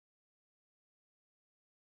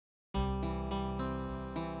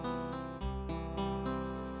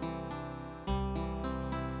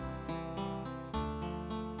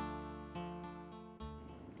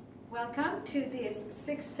Welcome to this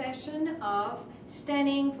sixth session of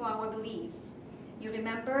Standing for Our Belief. You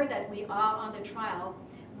remember that we are under trial.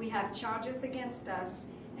 We have charges against us,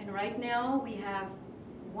 and right now we have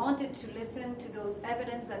wanted to listen to those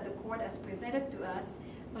evidence that the court has presented to us,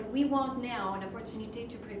 but we want now an opportunity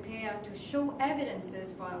to prepare to show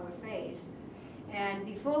evidences for our faith. And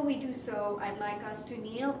before we do so, I'd like us to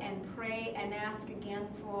kneel and pray and ask again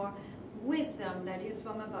for wisdom that is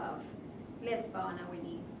from above. Let's bow on our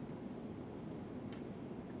knee.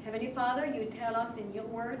 Heavenly Father, you tell us in your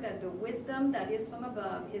word that the wisdom that is from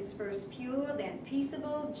above is first pure, then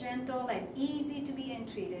peaceable, gentle, and easy to be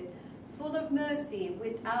entreated, full of mercy,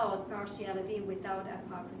 without partiality, without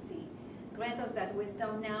hypocrisy. Grant us that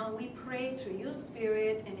wisdom now, we pray, through your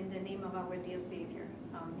Spirit and in the name of our dear Savior.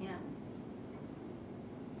 Amen.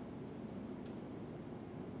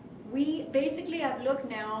 We basically have looked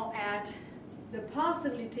now at the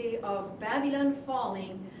possibility of Babylon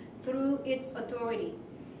falling through its authority.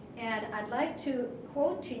 And I'd like to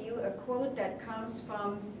quote to you a quote that comes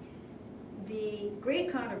from the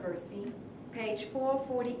Great Controversy, page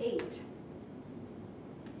 448.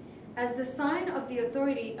 As the sign of the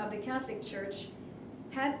authority of the Catholic Church,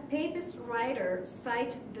 papist writers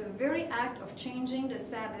cite the very act of changing the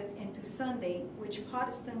Sabbath into Sunday, which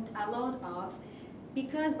Protestants allowed of,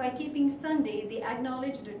 because by keeping Sunday, they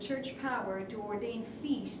acknowledge the church power to ordain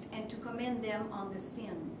feasts and to commend them on the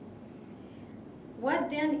sin.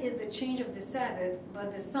 What then is the change of the Sabbath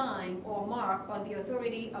but the sign or mark of the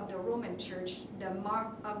authority of the Roman Church, the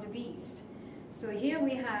mark of the beast? So here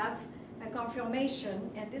we have a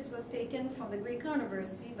confirmation, and this was taken from the Great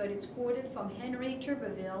Controversy, but it's quoted from Henry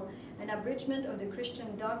Tuberville, an abridgment of the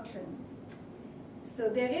Christian doctrine. So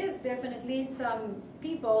there is definitely some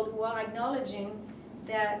people who are acknowledging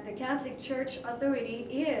that the Catholic Church authority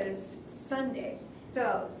is Sunday.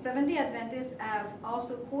 So Seventh-day Adventists have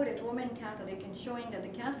also quoted Roman Catholic in showing that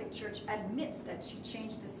the Catholic Church admits that she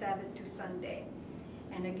changed the Sabbath to Sunday.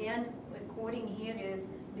 And again, quoting here is,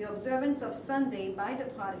 the observance of Sunday by the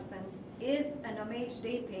Protestants is an homage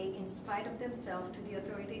they pay in spite of themselves to the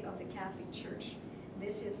authority of the Catholic Church.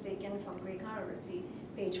 This is taken from Great Controversy,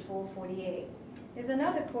 page 448. There's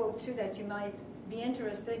another quote too that you might be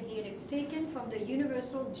interested here. It's taken from the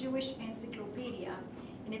Universal Jewish Encyclopedia,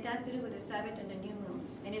 and it has to do with the Sabbath and the new moon.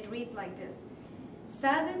 And it reads like this: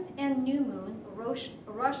 Sabbath and new moon, Rosh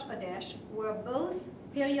Hashanah, were both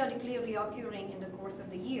periodically reoccurring in the course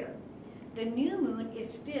of the year. The new moon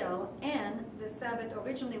is still, and the Sabbath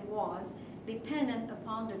originally was, dependent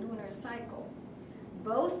upon the lunar cycle.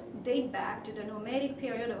 Both date back to the nomadic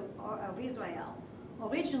period of Israel.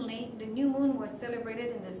 Originally, the new moon was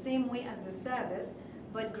celebrated in the same way as the Sabbath,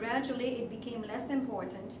 but gradually it became less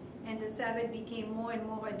important, and the Sabbath became more and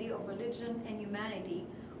more a day of religion and humanity,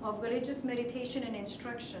 of religious meditation and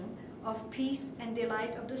instruction, of peace and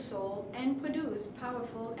delight of the soul, and produced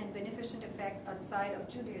powerful and beneficent effect outside of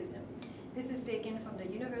Judaism. This is taken from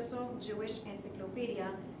the Universal Jewish Encyclopedia,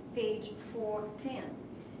 page 410.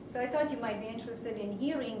 So I thought you might be interested in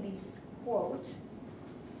hearing these quotes,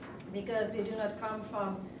 because they do not come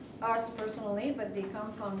from us personally, but they come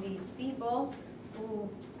from these people who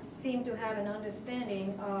seem to have an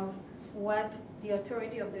understanding of what the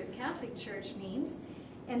authority of the Catholic Church means.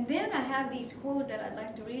 And then I have these quotes that I'd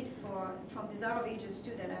like to read from Desire of Ages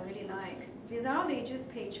too, that I really like. Desire of Ages,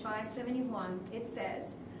 page 571, it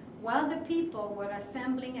says, while the people were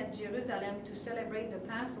assembling at Jerusalem to celebrate the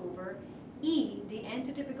Passover, he, the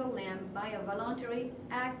antitypical lamb, by a voluntary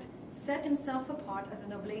act, set himself apart as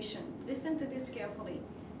an oblation. Listen to this carefully.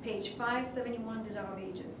 Page 571, Desire of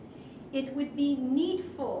Ages. It would be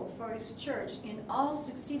needful for his church in all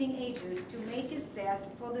succeeding ages to make his death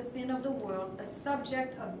for the sin of the world a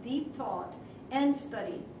subject of deep thought and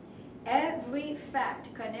study. Every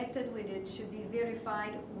fact connected with it should be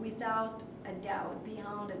verified without a doubt,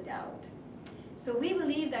 beyond a doubt. So we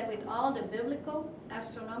believe that with all the biblical,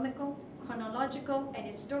 astronomical, chronological, and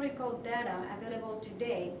historical data available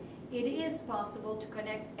today, it is possible to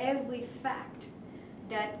connect every fact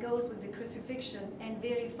that goes with the crucifixion and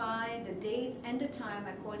verify the dates and the time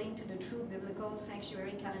according to the true biblical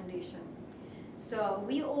sanctuary calendation. So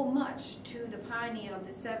we owe much to the pioneer of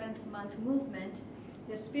the seventh month movement,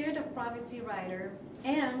 the Spirit of Prophecy writer,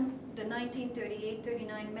 and the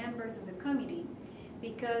 1938-39 members of the committee,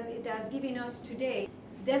 because it has given us today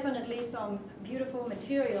definitely some beautiful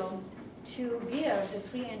material to give the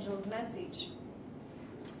three angels' message.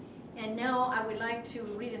 And now I would like to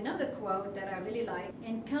read another quote that I really like.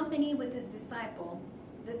 In company with his disciple,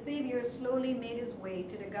 the Savior slowly made his way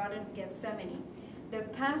to the Garden of Gethsemane. The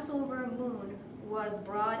Passover moon was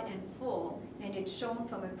broad and full, and it shone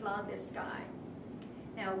from a cloudless sky.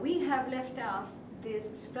 Now, we have left off this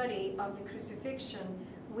study of the crucifixion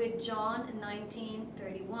with John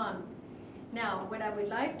 19:31. Now, what I would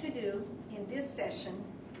like to do in this session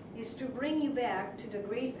is to bring you back to the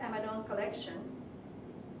Grace Amadon collection.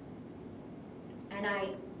 And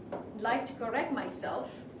I'd like to correct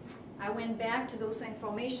myself. I went back to those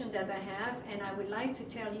information that I have, and I would like to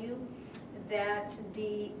tell you that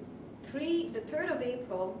the 3rd of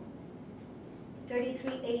April,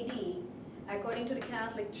 33 AD, according to the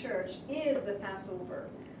Catholic Church, is the Passover,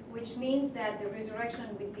 which means that the resurrection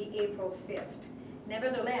would be April 5th.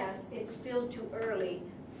 Nevertheless, it's still too early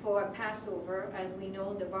for a Passover. As we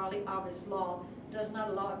know, the barley harvest law does not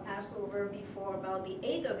allow a Passover before about the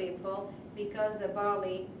 8th of April because the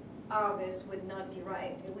barley harvest would not be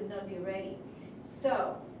ripe. It would not be ready.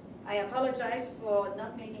 So I apologize for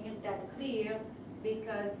not making it that clear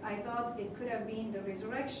because I thought it could have been the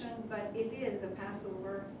resurrection, but it is the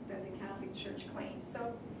Passover that the Catholic Church claims.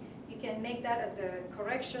 So you can make that as a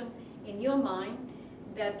correction in your mind,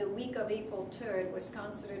 that the week of April 3rd was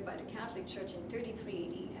considered by the Catholic Church in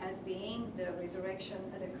 33 AD as being the resurrection,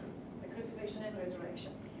 the crucifixion and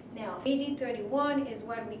resurrection. Now, AD 31 is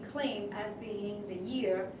what we claim as being the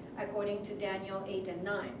year according to Daniel 8 and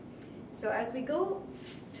 9. So as we go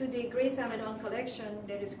to the Grace Amadon collection,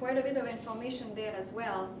 there is quite a bit of information there as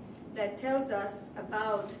well that tells us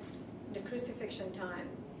about the crucifixion time.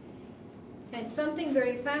 And something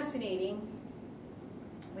very fascinating,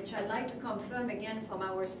 which I'd like to confirm again from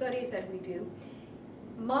our studies that we do,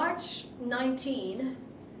 March 19,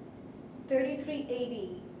 33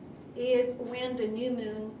 AD is when the new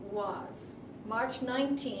moon was. March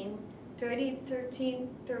 19,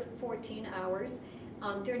 14 hours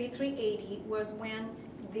on 33 AD was when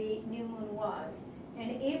the new moon was.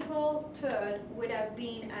 And April 3rd would have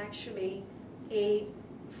been actually a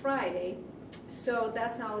Friday, so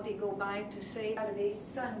that's how they go by to say Saturday,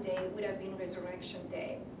 Sunday would have been Resurrection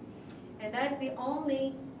Day. And that's the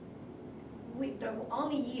only week, the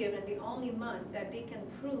only year and the only month that they can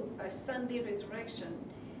prove a Sunday resurrection.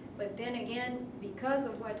 But then again, because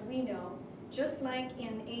of what we know, just like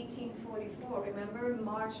in 1844, remember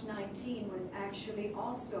March 19 was actually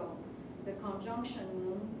also the conjunction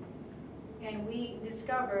moon, and we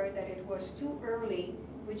discovered that it was too early,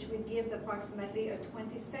 which would give approximately a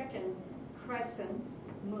 22nd crescent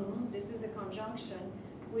moon. This is the conjunction,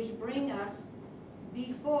 which bring us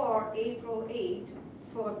before April 8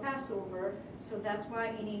 for Passover. So that's why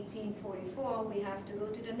in 1844 we have to go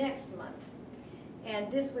to the next month.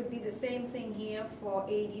 And this would be the same thing here for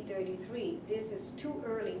AD 33. This is too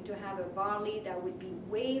early to have a barley that would be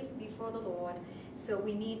waved before the Lord. So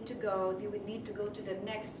we need to go, they would need to go to the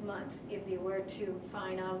next month if they were to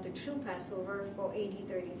find out the true Passover for AD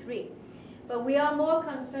 33. But we are more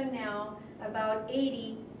concerned now about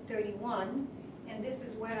AD 31, and this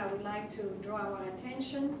is where I would like to draw our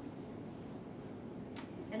attention.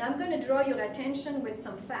 And I'm going to draw your attention with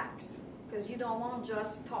some facts, because you don't want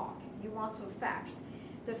just talk. You want some facts.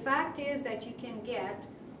 The fact is that you can get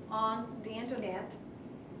on the internet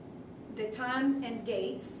the time and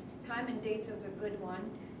dates. Time and dates is a good one.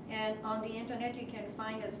 And on the internet you can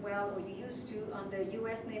find as well, or you used to, on the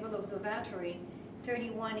U.S. Naval Observatory,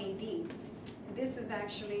 31 AD. This is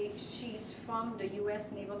actually sheets from the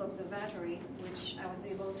U.S. Naval Observatory, which I was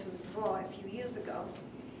able to draw a few years ago.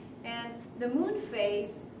 And the moon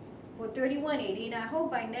phase for 31 AD, and I hope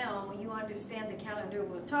by now you understand the calendar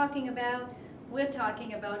we're talking about. We're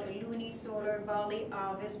talking about a lunisolar barley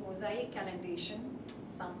harvest mosaic calendation.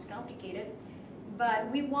 Sounds complicated, but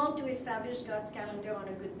we want to establish God's calendar on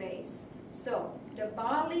a good base. So the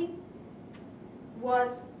barley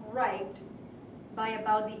was ripe by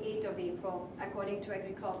about the 8th of April, according to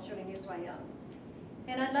agriculture in Israel.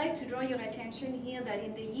 And I'd like to draw your attention here that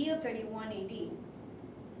in the year 31 AD,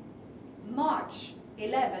 March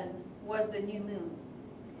 11 was the new moon,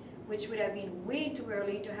 which would have been way too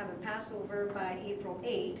early to have a Passover by April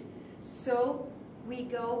 8. So we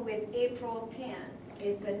go with April 10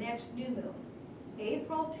 is the next new moon.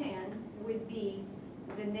 April 10 would be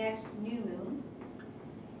the next new moon.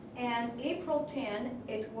 And April 10,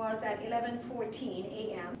 it was at 11:14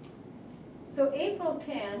 a.m. So April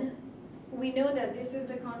 10, we know that this is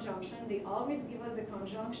the conjunction. They always give us the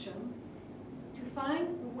conjunction. To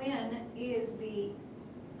find when is the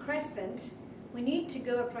crescent, we need to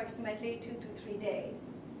go approximately 2 to 3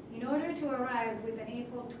 days. In order to arrive with an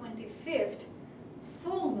April 25th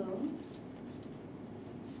full moon,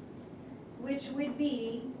 which would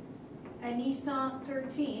be a Nisan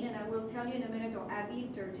 13, and I will tell you in a minute, or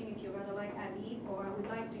Abib 13 if you rather like Abib, or I would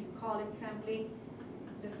like to call it simply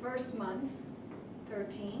the first month,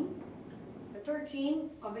 13. The 13th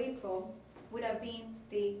of April would have been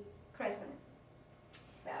the crescent.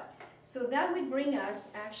 So that would bring us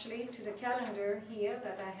actually to the calendar here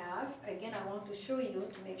that I have. Again, I want to show you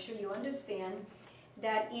to make sure you understand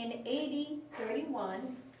that in AD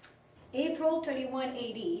 31, April 31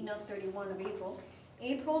 AD, not 31 of April,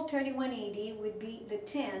 April 31 AD would be the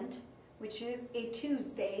 10th, which is a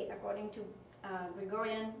Tuesday according to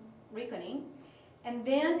Gregorian reckoning. And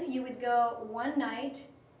then you would go 1 night,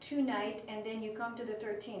 2 night, and then you come to the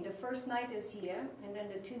 13th. The first night is here, and then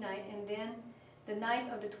the 2 night, and then the night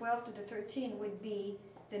of the 12th to the 13th would be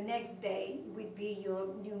the next day, would be your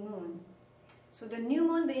new moon. So the new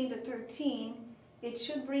moon being the 13th, it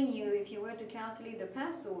should bring you, if you were to calculate the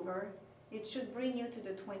Passover, it should bring you to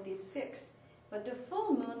the 26th. But the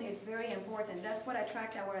full moon is very important. That's what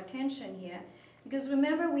attracted our attention here. Because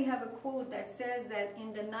remember, we have a quote that says that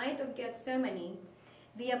in the night of Gethsemane,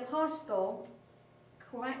 the apostle,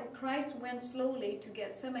 Christ went slowly to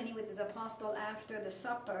Gethsemane with his apostle after the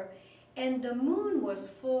supper, and the moon was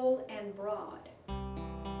full and broad.